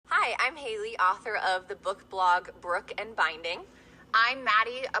Hi, I'm Haley, author of the book blog Brook and Binding. I'm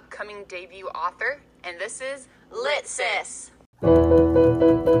Maddie, upcoming debut author, and this is Lit Sis.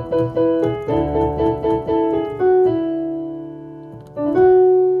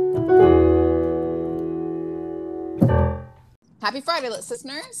 Happy Friday, Lit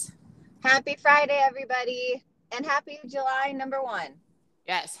listeners. Happy Friday, everybody, and happy July #1.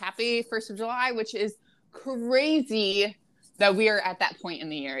 Yes, happy 1st of July, which is crazy that we are at that point in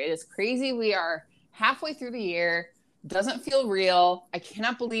the year. It is crazy. We are halfway through the year. Doesn't feel real. I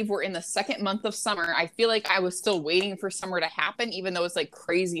cannot believe we're in the second month of summer. I feel like I was still waiting for summer to happen, even though it's like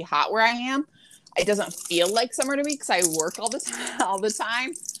crazy hot where I am. It doesn't feel like summer to me because I work all the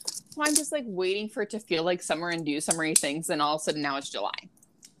time. So I'm just like waiting for it to feel like summer and do summery things. And all of a sudden now it's July.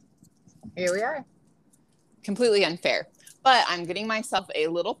 Here we are. Completely unfair. But I'm getting myself a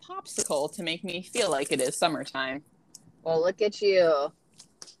little popsicle to make me feel like it is summertime. Well, look at you.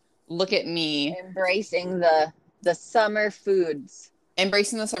 Look at me. Embracing the summer foods.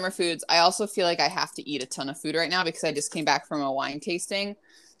 Embracing the summer foods. I also feel like I have to eat a ton of food right now because I just came back from a wine tasting.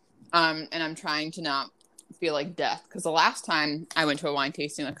 And I'm trying to not feel like death. Because the last time I went to a wine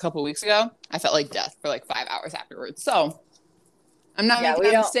tasting a couple weeks ago, I felt like death for like 5 hours afterwards. So I'm not making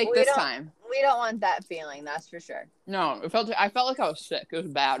that mistake this time. We don't want that feeling, that's for sure. No, I felt like I was sick. It was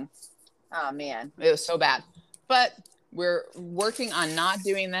bad. Oh, man. It was so bad. But we're working on not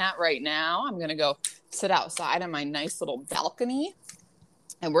doing that right now. I'm going to go sit outside on my nice little balcony.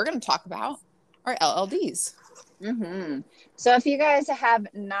 And we're going to talk about our LLDs. Mm-hmm. So if you guys have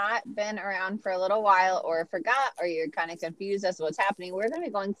not been around for a little while or forgot or you're kind of confused as to what's happening, we're going to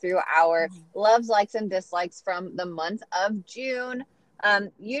be going through our loves, likes, and dislikes from the month of June.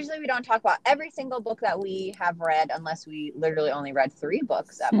 Usually we don't talk about every single book that we have read unless we literally only read 3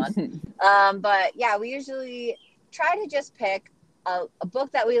 books that month. But yeah, we usually try to just pick a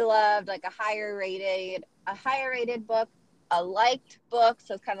book that we loved, like a higher rated book, a liked book,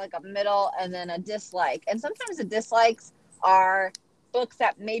 so it's kind of like a middle, and then a dislike. And sometimes the dislikes are books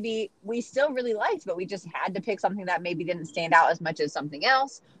that maybe we still really liked, but we just had to pick something that maybe didn't stand out as much as something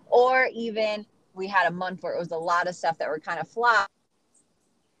else, or even we had a month where it was a lot of stuff that were kind of flop.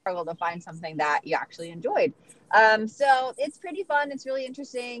 Struggle to find something that you actually enjoyed. So it's pretty fun. It's really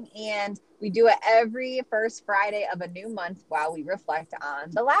interesting. And we do it every first Friday of a new month while we reflect on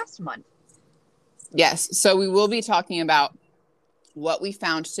the last month. Yes. So we will be talking about what we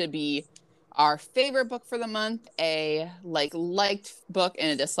found to be our favorite book for the month, a liked book, and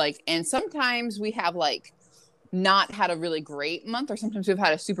a dislike. And sometimes we have not had a really great month, or sometimes we've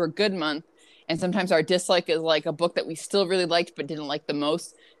had a super good month. And sometimes our dislike is like a book that we still really liked but didn't like the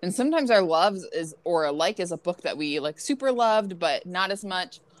most. And sometimes our loves or a like is a book that we super loved but not as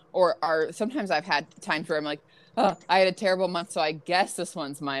much. Or sometimes I've had times where I'm like, oh, I had a terrible month, so I guess this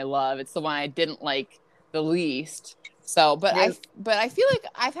one's my love. It's the one I didn't like the least. So, but I feel like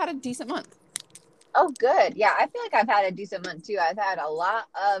I've had a decent month. Oh, good. Yeah, I feel like I've had a decent month too. I've had a lot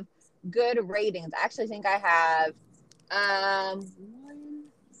of good ratings. I actually think I have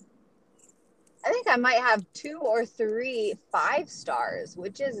I think I might have 2 or 3 5 stars,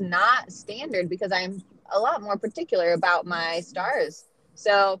 which is not standard because I'm a lot more particular about my stars.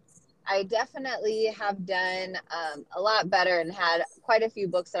 So I definitely have done a lot better and had quite a few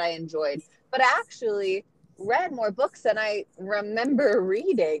books that I enjoyed, but I actually read more books than I remember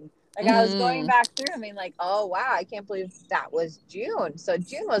reading. I was going back through, oh, wow, I can't believe that was June. So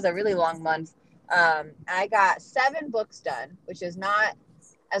June was a really long month. I got 7 books done, which is not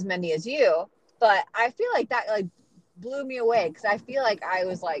as many as you. But I feel like that blew me away because I feel like I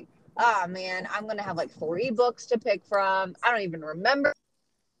was like, oh, man, I'm going to have 3 books to pick from. I don't even remember.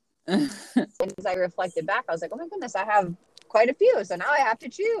 And as I reflected back, I was like, oh, my goodness, I have quite a few. So now I have to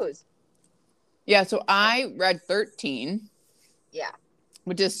choose. Yeah, so I read 13. Yeah.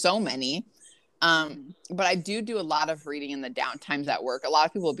 Which is so many. But I do a lot of reading in the downtimes at work. A lot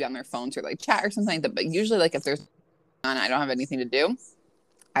of people will be on their phones or chat or something like that. But usually if there's I don't have anything to do,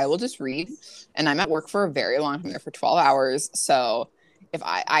 I will just read. And I'm at work for a very long time, there for 12 hours. So if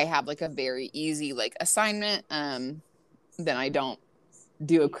I have a very easy assignment, then I don't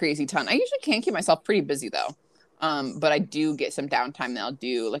do a crazy ton. I usually can keep myself pretty busy though. But I do get some downtime that I'll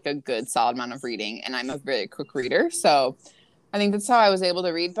do a good solid amount of reading. And I'm a very quick reader. So I think that's how I was able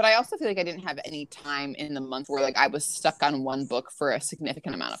to read. But I also feel like I didn't have any time in the month where I was stuck on one book for a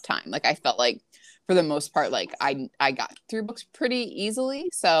significant amount of time. I felt like for the most part, I got through books pretty easily.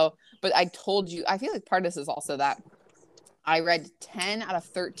 So, but I told you, I feel like part of this is also that I read 10 out of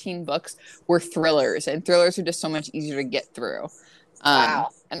 13 books were thrillers, and thrillers are just so much easier to get through. Wow.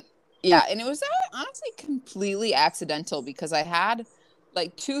 And yeah, and it was honestly completely accidental because I had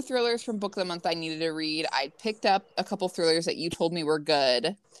like 2 thrillers from Book of the Month I needed to read. I picked up a couple thrillers that you told me were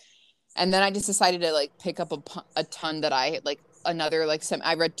good. And then I just decided to like pick up a ton that I like another like some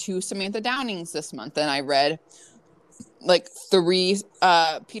I read 2 Samantha Downings this month, and I read like 3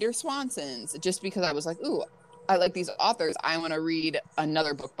 Peter Swansons, just because I was like, ooh, I like these authors. I want to read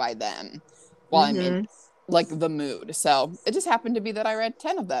another book by them while I'm in like the mood. So it just happened to be that I read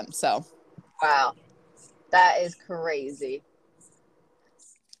 10 of them. So wow, that is crazy.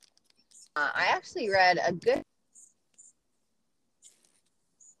 I actually read a good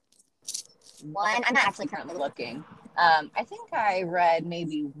one. I'm not actually currently looking. I think I read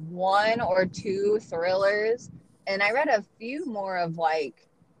maybe 1 or 2 thrillers, and I read a few more of like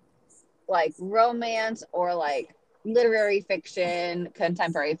romance or like literary fiction,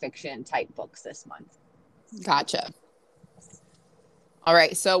 contemporary fiction type books this month. gotcha. All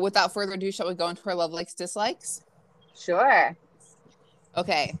right. So without further ado, shall we go into our love likes, dislikes? Sure.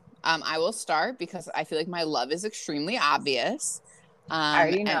 Okay. I will start because I feel like my love is extremely obvious. I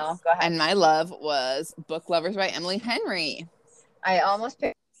already know. Go ahead. And my love was Book Lovers by Emily Henry. I almost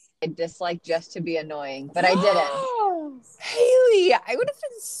picked a dislike just to be annoying, but I didn't. Haley, I would have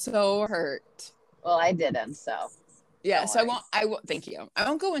been so hurt. Well, I didn't, so. Yeah, so I won't, thank you. I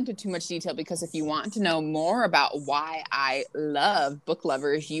won't go into too much detail because if you want to know more about why I love Book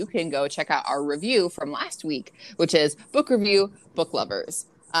Lovers, you can go check out our review from last week, which is Book Review Book Lovers.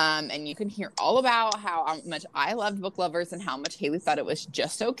 And you can hear all about how much I loved Book Lovers and how much Haley thought it was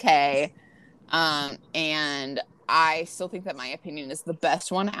just okay. And I still think that my opinion is the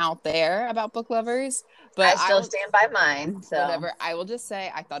best one out there about Book Lovers. But I still stand by mine. So whatever. I will just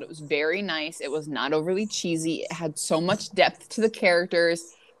say I thought it was very nice. It was not overly cheesy. It had so much depth to the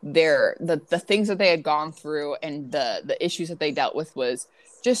characters. The things that they had gone through and the issues that they dealt with was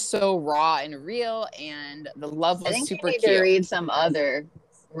just so raw and real, and the love was super cute. I think you need to read some other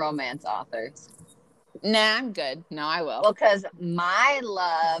romance authors. Nah, I'm good. No, I will. Well, because my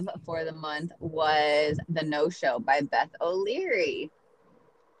love for the month was The No-Show by Beth O'Leary.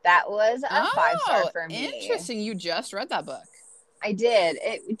 That was a 5-star for me. Interesting. You just read that book. I did.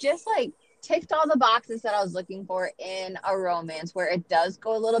 It just like ticked all the boxes that I was looking for in a romance, where it does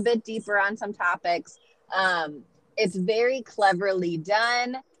go a little bit deeper on some topics. It's very cleverly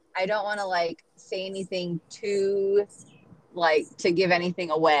done. I don't want to like say anything too like to give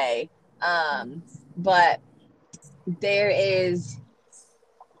anything away. But there's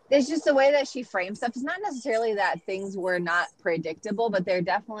just the way that she frames stuff. It's not necessarily that things were not predictable, but there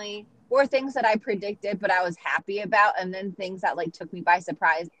definitely were things that I predicted, but I was happy about. And then things that like took me by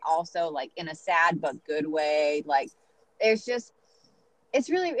surprise also, like in a sad but good way. Like it was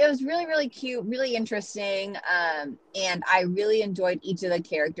really, really cute, really interesting. And I really enjoyed each of the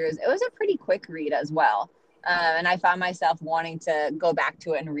characters. It was a pretty quick read as well. And I found myself wanting to go back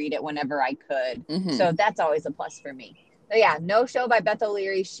to it and read it whenever I could. Mm-hmm. So that's always a plus for me. So yeah, No-Show by Beth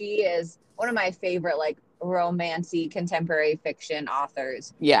O'Leary. She is one of my favorite like romancy contemporary fiction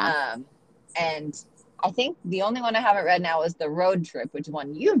authors. Yeah. And I think the only one I haven't read now is The Road Trip, which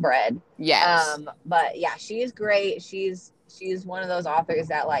one you've read. Yes. But yeah, she is great. She's one of those authors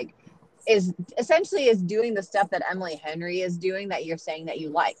that like is doing the stuff that Emily Henry is doing that you're saying that you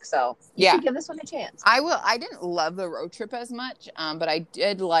like. So you should give this one a chance. I will. I didn't love The Road Trip as much, but I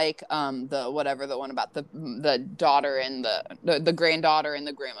did like the one about the daughter and the granddaughter and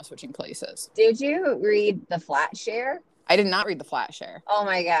the grandma switching places. Did you read The Flat Share? I did not read The Flat Share. Oh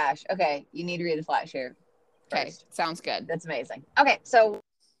my gosh. Okay, you need to read The Flat Share. Okay, sounds good. That's amazing. Okay, so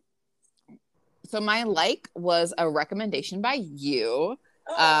my like was a recommendation by you.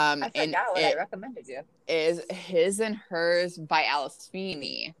 I forgot what I recommended you. Is His and Hers by Alice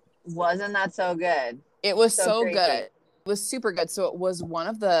Feeney. Wasn't that so good? It was so good. It was super good. So it was one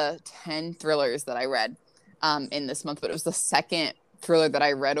of the 10 thrillers that I read in this month, but it was the second thriller that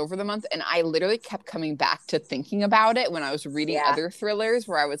I read over the month. And I literally kept coming back to thinking about it when I was reading other thrillers,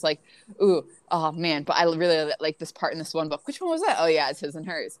 where I was like, ooh, oh man, but I really like this part in this one book. Which one was that? Oh yeah, it's His and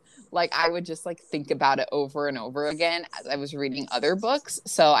Hers. Like I would just like think about it over and over again as I was reading other books.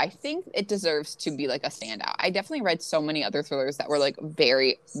 So I think it deserves to be like a standout. I definitely read so many other thrillers that were like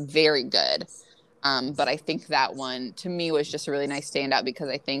very, very good. But I think that one to me was just a really nice standout because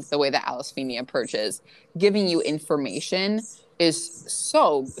I think the way that Alice Feeney approaches giving you information is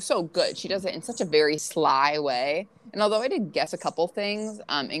so good. She does it in such a very sly way. And although I did guess a couple things,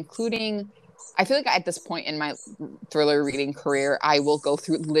 including I feel like at this point in my thriller reading career, I will go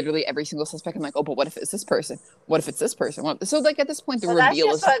through literally every single suspect. I'm like, oh, but what if it's this person? What if it's this person? So like at this point, the reveal that's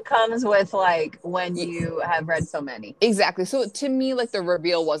just is what comes with like when you have read so many. Exactly. So to me, like the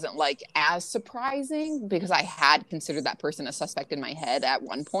reveal wasn't like as surprising because I had considered that person a suspect in my head at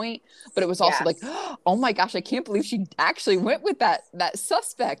one point, but it was also like, oh my gosh, I can't believe she actually went with that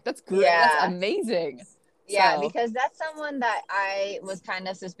suspect. That's great. Yeah. That's amazing. Yeah, So, because that's someone that I was kind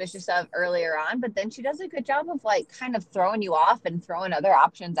of suspicious of earlier on, but then she does a good job of like kind of throwing you off and throwing other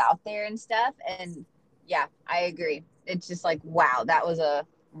options out there and stuff. And yeah, I agree. It's just like, wow, that was a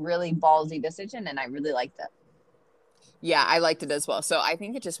really ballsy decision and I really liked it. yeah, I liked it as well. So I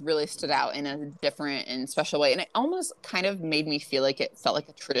think it just really stood out in a different and special way. And it almost kind of made me feel like it felt like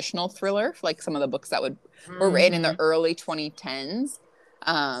a traditional thriller, like some of the books that were written in the early 2010s.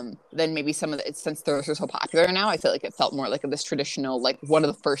 Then maybe some of the, since thrillers are so popular now, I feel like it felt more like this traditional, like one of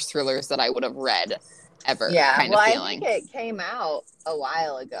the first thrillers that I would have read ever. Yeah, kind well, of feeling. I think it came out a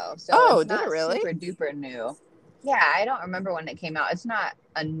while ago, so Oh, it's did not it really? super duper new. Yeah, I don't remember when it came out. It's not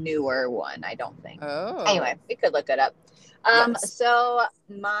a newer one, I don't think. Oh. Anyway, we could look it up. Yes. So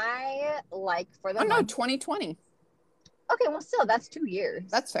my like for the no, month. 2020. Okay, well, still that's 2 years.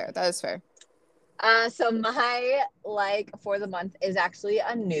 That's fair. That is fair. So my like for the month is actually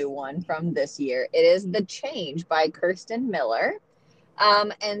a new one from this year. It is The Change by Kirsten Miller.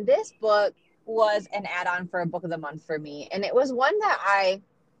 And this book was an add-on for a book of the month for me. And it was one that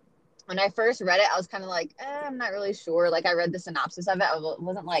when I first read it, I was kind of like, I'm not really sure. Like I read the synopsis of it. I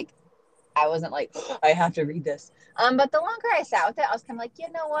wasn't like, oh, I have to read this. But the longer I sat with it, I was kind of like,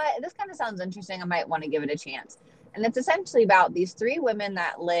 you know what? This kind of sounds interesting. I might want to give it a chance. And it's essentially about these 3 women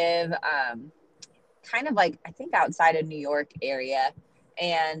that live, kind of like, I think outside of New York area.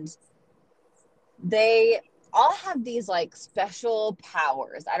 And they all have these like special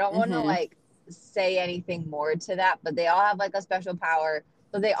powers. I don't want to like say anything more to that, but they all have like a special power.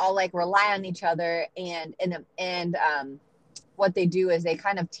 So they all like rely on each other, and what they do is they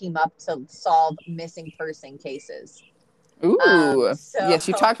kind of team up to solve missing person cases. Ooh. So yes,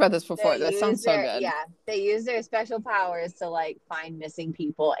 you talked about this before. That sounds so good. Yeah, they use their special powers to like find missing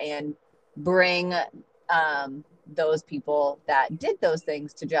people and bring those people that did those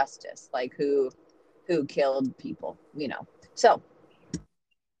things to justice, like who killed people, you know. So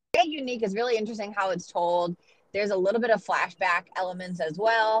very unique. Is really interesting how it's told. There's a little bit of flashback elements as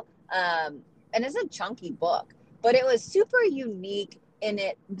well, and it's a chunky book, but it was super unique in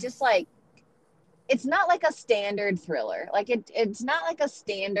it. Just like it's not like a standard thriller. Like it's not like a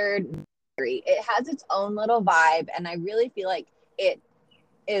standard mystery. It has its own little vibe, and I really feel like it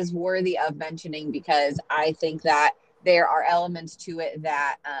is worthy of mentioning because I think that there are elements to it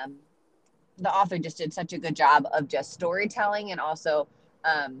that the author just did such a good job of just storytelling and also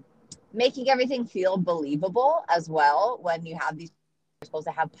making everything feel believable as well when you have these you're supposed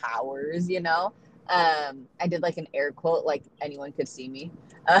to have powers, you know. I did like an air quote, like anyone could see me.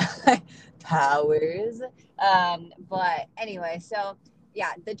 Powers. But anyway, so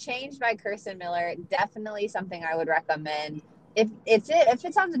yeah, The Change by Kirsten Miller, definitely something I would recommend. If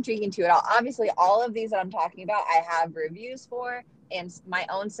it sounds intriguing to you at all, obviously all of these that I'm talking about, I have reviews for and my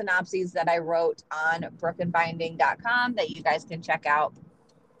own synopses that I wrote on brookandbinding.com that you guys can check out.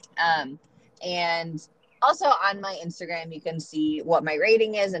 And also on my Instagram, you can see what my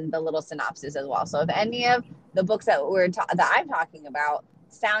rating is and the little synopsis as well. So if any of the books that that I'm talking about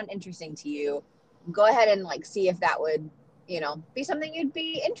sound interesting to you, go ahead and like see if that would, you know, be something you'd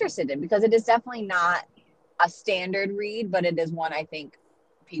be interested in, because it is definitely not a standard read, but it is one I think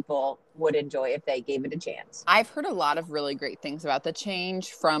people would enjoy if they gave it a chance. I've heard a lot of really great things about The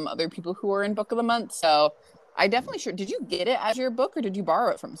Change from other people who were in Book of the Month. So I definitely should. Did you get it as your book or did you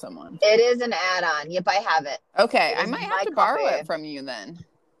borrow it from someone? It is an add-on. Yep, I have it. Okay, I might have to borrow it from you then.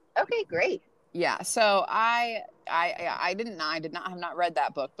 Okay, great. Yeah, so I did not have read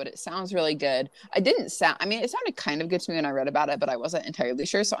that book, but it sounds really good. It sounded kind of good to me when I read about it, but I wasn't entirely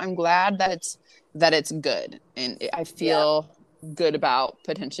sure. So I'm glad that it's good, and I feel good about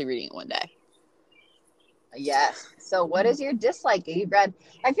potentially reading it one day. Yes. So what is your dislike? You read?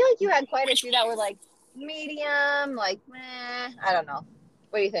 I feel like you had quite a few that were like medium, like meh. I don't know.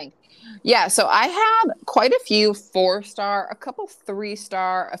 What do you think? Yeah, so I had quite a few 4-star, a couple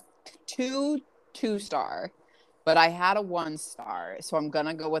 3-star, a 2-star, but I had a 1-star, so I'm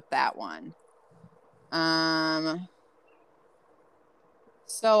gonna go with that one.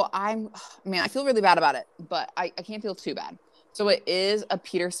 So I feel really bad about it, but I can't feel too bad. So it is a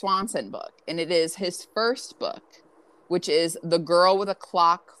Peter Swanson book, and it is his first book, which is The Girl with a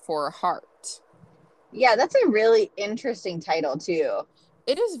Clock for a Heart. Yeah, that's a really interesting title too.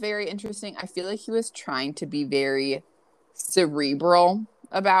 It is very interesting. I feel like he was trying to be very cerebral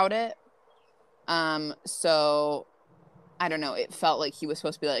about it. So I don't know. It felt like he was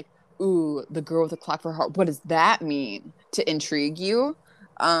supposed to be like, ooh, the girl with the clock for her heart. What does that mean to intrigue you?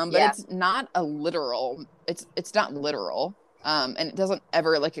 But it's not a literal. It's not literal. And it doesn't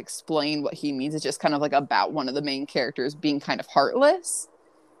ever like explain what he means. It's just kind of like about one of the main characters being kind of heartless.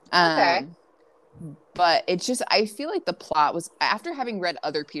 Okay. But it's just, I feel like the plot was, after having read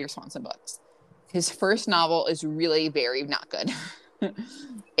other Peter Swanson books, his first novel is really very not good.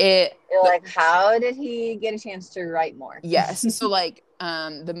 Like, how did he get a chance to write more? Yes. So like,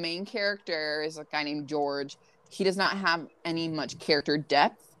 the main character is a guy named George. He does not have any much character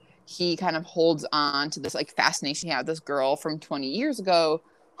depth. He kind of holds on to this like fascination he had with this girl from 20 years ago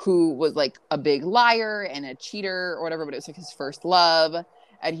who was like a big liar and a cheater or whatever, but it was like his first love.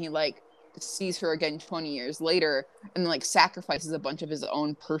 And he like sees her again 20 years later and like sacrifices a bunch of his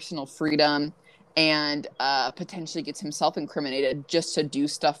own personal freedom and potentially gets himself incriminated just to do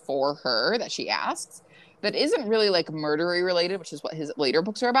stuff for her that she asks. That isn't really like murdery related, which is what his later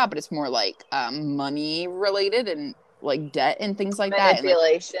books are about, but it's more like money related and like debt and things like that.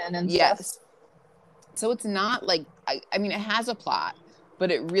 Manipulation and yes. stuff. So it's not like, I mean, it has a plot,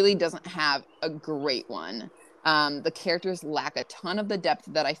 but it really doesn't have a great one. The characters lack a ton of the depth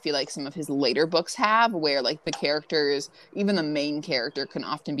that I feel like some of his later books have, where like the characters, even the main character, can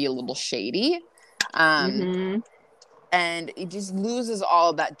often be a little shady. And it just loses all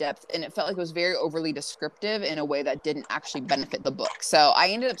of that depth, and it felt like it was very overly descriptive in a way that didn't actually benefit the book. So I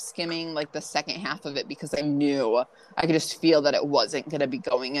ended up skimming like the second half of it because I knew I could just feel that it wasn't going to be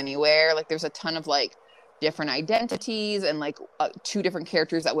going anywhere. Like there's a ton of like different identities and like two different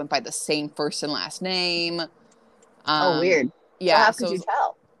characters that went by the same first and last name. Weird. Yeah. Well, how could you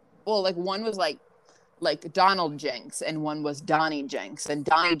tell? Well, like one was like Donald Jenks and one was Donnie Jenks, and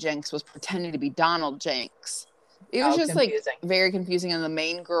Donnie Jenks was pretending to be Donald Jenks. It was just confusing. Like very confusing. And the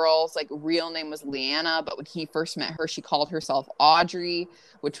main girl's like real name was Leanna, but when he first met her, she called herself Audrey,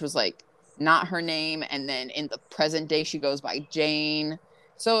 which was like not her name. And then in the present day, she goes by Jane.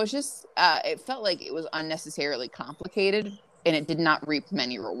 So it's just, it felt like it was unnecessarily complicated and it did not reap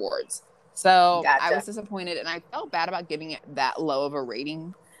many rewards. So I was disappointed and I felt bad about giving it that low of a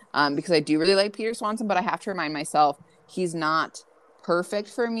rating because I do really like Peter Swanson, but I have to remind myself he's not perfect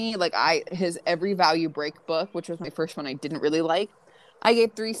for me. Like his Every Value Break book, which was my first one I didn't really like, I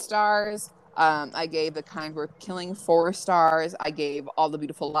gave 3 stars. I gave The Kind Worth Killing 4 stars. I gave All the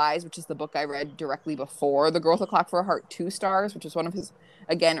Beautiful Lies, which is the book I read directly before The Girl with a Clock for a Heart, 2 stars, which is one of his,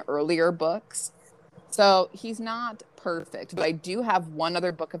 again, earlier books. So he's not perfect, but I do have one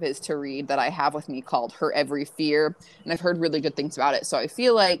other book of his to read that I have with me called Her Every Fear, and I've heard really good things about it. So I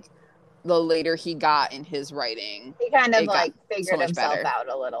feel like the later he got in his writing, he kind of like figured himself out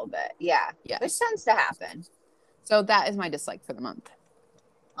a little bit. Yeah. Yes. Which tends to happen. So that is my dislike for the month.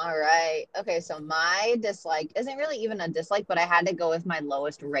 All right. Okay. So my dislike isn't really even a dislike, but I had to go with my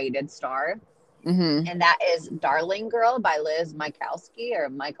lowest rated star. And that is Darling Girl by Liz Michalski or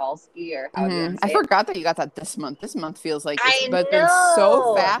how do you say I forgot that you got that this month. This month feels like it's been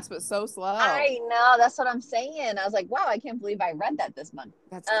so fast but so slow. I know. That's what I'm saying. I was like, wow, I can't believe I read that this month.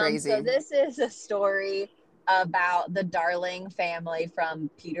 That's crazy. So this is a story about the Darling family from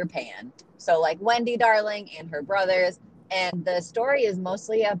Peter Pan. So like Wendy Darling and her brothers. And the story is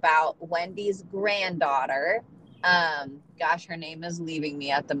mostly about Wendy's granddaughter. Gosh, her name is leaving me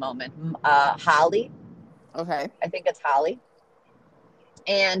at the moment. Holly. Okay. I think it's Holly.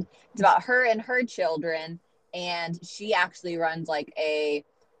 And it's about her and her children. And she actually runs like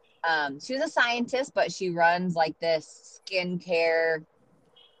she's a scientist, but she runs like this skincare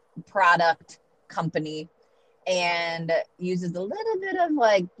product company and uses a little bit of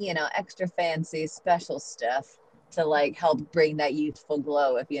like, extra fancy special stuff to like help bring that youthful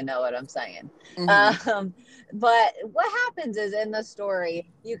glow, if you know what I'm saying. But what happens is in the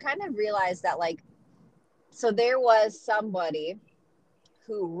story, you kind of realize that like, so there was somebody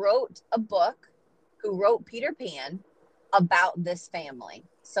who wrote a book, who wrote Peter Pan about this family.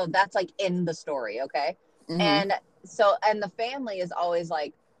 So that's like in the story. Okay. And the family is always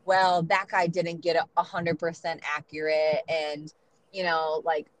like, well, that guy didn't get 100% accurate. And,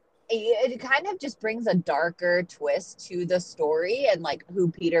 like, it kind of just brings a darker twist to the story and like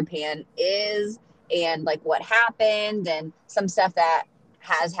who Peter Pan is and like what happened and some stuff that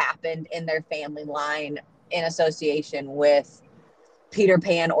has happened in their family line in association with Peter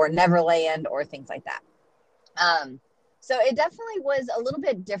Pan or Neverland or things like that. So it definitely was a little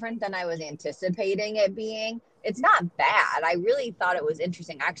bit different than I was anticipating it being. It's not bad. I really thought it was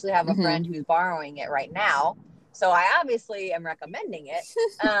interesting. I actually have a friend who's borrowing it right now. So I obviously am recommending it.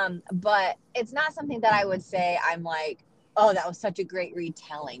 But it's not something that I would say I'm like, oh, that was such a great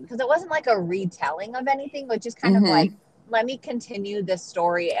retelling, because it wasn't like a retelling of anything, but just kind of like, let me continue this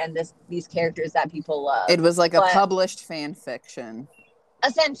story and these characters that people love. It was like a published fan fiction.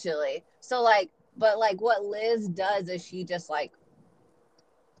 Essentially. So like, but like what Liz does is she just like,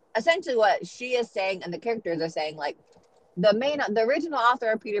 essentially what she is saying and the characters are saying, like, the original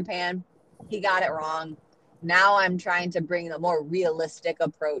author of Peter Pan, he got it wrong. Now I'm trying to bring a more realistic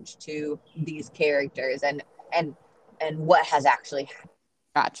approach to these characters and what has actually happened.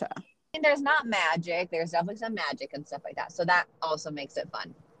 Gotcha. And there's not magic. There's definitely some magic and stuff like that. So that also makes it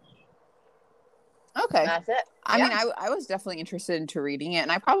fun. Okay. That's it. I mean, I was definitely interested into reading it,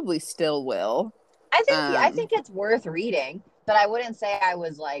 and I probably still will. I think it's worth reading, but I wouldn't say I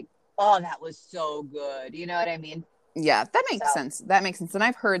was like, oh, that was so good. You know what I mean? Yeah, that makes sense. That makes sense. And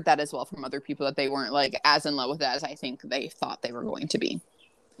I've heard that as well from other people, that they weren't like as in love with it as I think they thought they were going to be.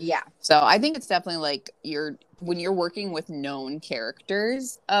 Yeah. So I think it's definitely like when you're working with known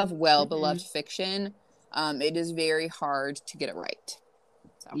characters of well-beloved fiction, it is very hard to get it right.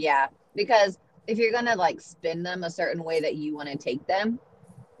 So. Yeah, because if you're going to like spin them a certain way that you want to take them,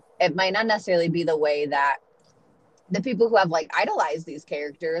 it might not necessarily be the way that the people who have like idolized these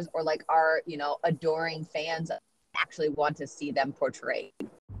characters or like are, you know, adoring fans actually want to see them portrayed.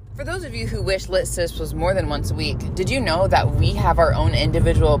 For those of you who wish Lit Sis was more than once a week, did you know that we have our own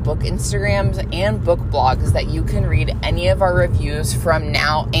individual book Instagrams and book blogs that you can read any of our reviews from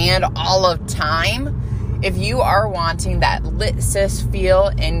now and all of time? If you are wanting that Lit Sis feel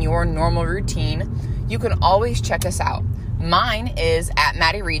in your normal routine, you can always check us out. Mine is at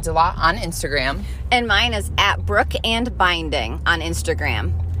Maddie Reads a Lot on Instagram. And mine is at Brooke and Binding on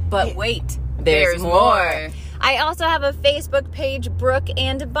Instagram. But wait, there's more. I also have a Facebook page, Brooke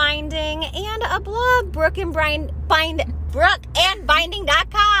and Binding, and a blog,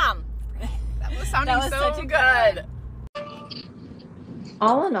 brookeandbinding.com. That was sounding so good.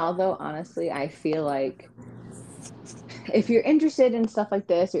 All in all, though, honestly, I feel like if you're interested in stuff like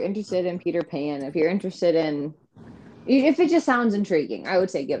this, you're interested in Peter Pan, if you're interested in, if it just sounds intriguing, I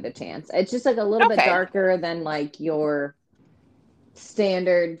would say give it a chance. It's just like a little bit darker than like your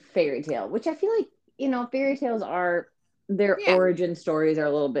standard fairy tale, which I feel like, you know, fairy tales are, their origin stories are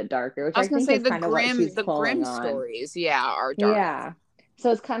a little bit darker, which I was going to say is kind of what she's pulling on. Stories, are dark. Yeah.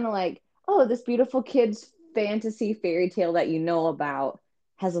 So it's kind of like, oh, this beautiful kid's fantasy fairy tale that you know about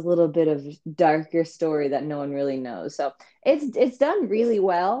has a little bit of darker story that no one really knows. So it's done really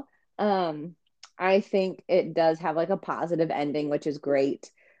well. I think it does have like a positive ending, which is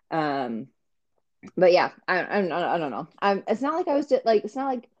great. But yeah, I don't know. It's not like I was just like, it's not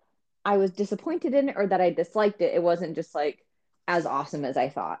like I was disappointed in it or that I disliked it. It wasn't just like as awesome as I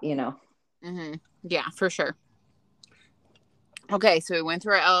thought, you know? Mm-hmm. Yeah, for sure. Okay, so we went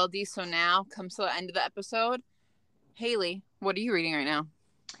through our LLD. So now comes to the end of the episode. Haley, what are you reading right now?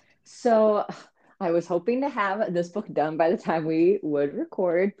 So I was hoping to have this book done by the time we would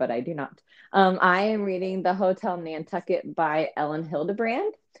record, but I do not. I am reading The Hotel Nantucket by Ellen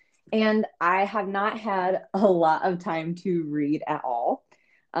Hildebrand, and I have not had a lot of time to read at all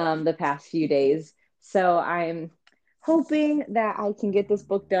the past few days. So I'm hoping that I can get this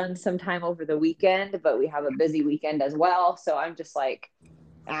book done sometime over the weekend, but we have a busy weekend as well. So I'm just like,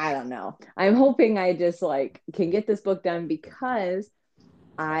 I don't know. I'm hoping I just like can get this book done because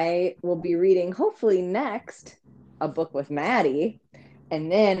I will be reading hopefully next a book with Maddie,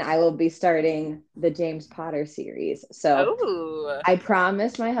 and then I will be starting the James Potter series. So I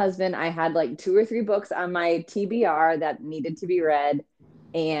promised my husband I had like 2 or 3 books on my TBR that needed to be read,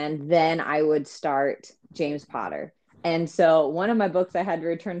 and then I would start James Potter. And so one of my books I had to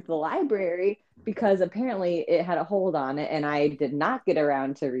return to the library because apparently it had a hold on it and I did not get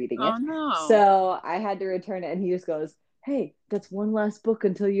around to reading it. Oh no. So I had to return it, and he just goes, hey, that's one last book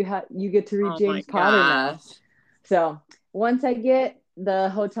until you get to read James Potter now. So once I get the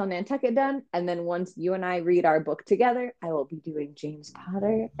Hotel Nantucket done, and then once you and I read our book together, I will be doing James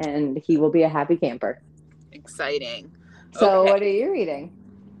Potter, and he will be a happy camper. Exciting. So what are you reading?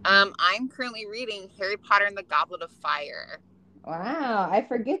 I'm currently reading Harry Potter and the Goblet of Fire. Wow, I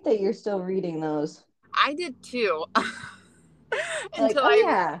forget that you're still reading those. I did too.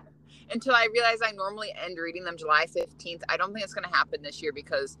 Until I realized I normally end reading them July 15th. I don't think it's going to happen this year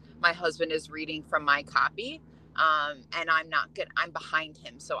because my husband is reading from my copy. And I'm not good. I'm behind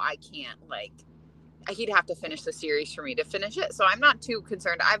him. So I can't he'd have to finish the series for me to finish it. So I'm not too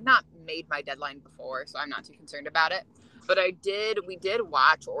concerned. I've not made my deadline before, so I'm not too concerned about it. But we did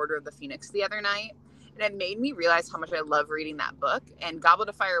watch Order of the Phoenix the other night. And it made me realize how much I love reading that book. And Goblet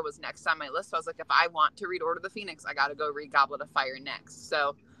of Fire was next on my list. So I was like, if I want to read Order of the Phoenix, I got to go read Goblet of Fire next.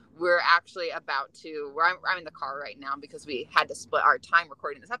 So we're actually about to, I'm in the car right now because we had to split our time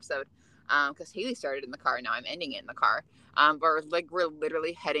recording this episode because Haley started in the car and now I'm ending it in the car. But we're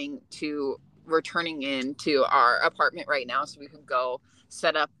literally returning into our apartment right now so we can go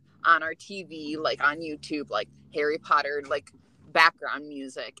set up on our TV, like on YouTube, like Harry Potter, like background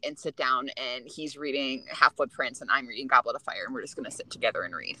music, and sit down, and he's reading Half-Blood Prince and I'm reading Goblet of Fire, and we're just going to sit together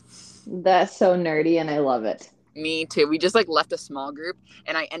and read. That's so nerdy and I love it. Me too. We just like left a small group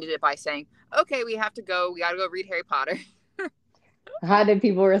and I ended it by saying, okay, we got to go read Harry Potter. How did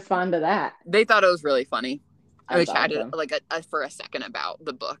people respond to that? They thought it was really funny. We That's chatted awesome. like for a second about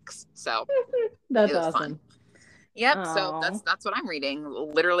the books. So That's it was awesome. fun. Yep. Aw. So that's what I'm reading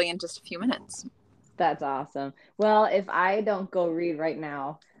literally in just a few minutes. That's awesome. Well, if I don't go read right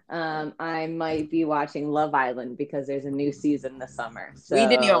now, I might be watching Love Island because there's a new season this summer. So We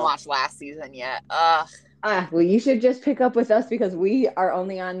didn't even watch last season yet. well, you should just pick up with us because we are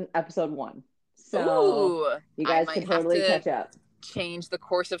only on episode 1. So you guys can totally catch up. Change the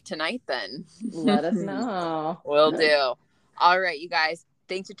course of tonight then. Let us know. Will do. All right, you guys.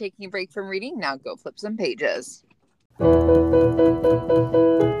 Thanks for taking a break from reading. Now go flip some pages.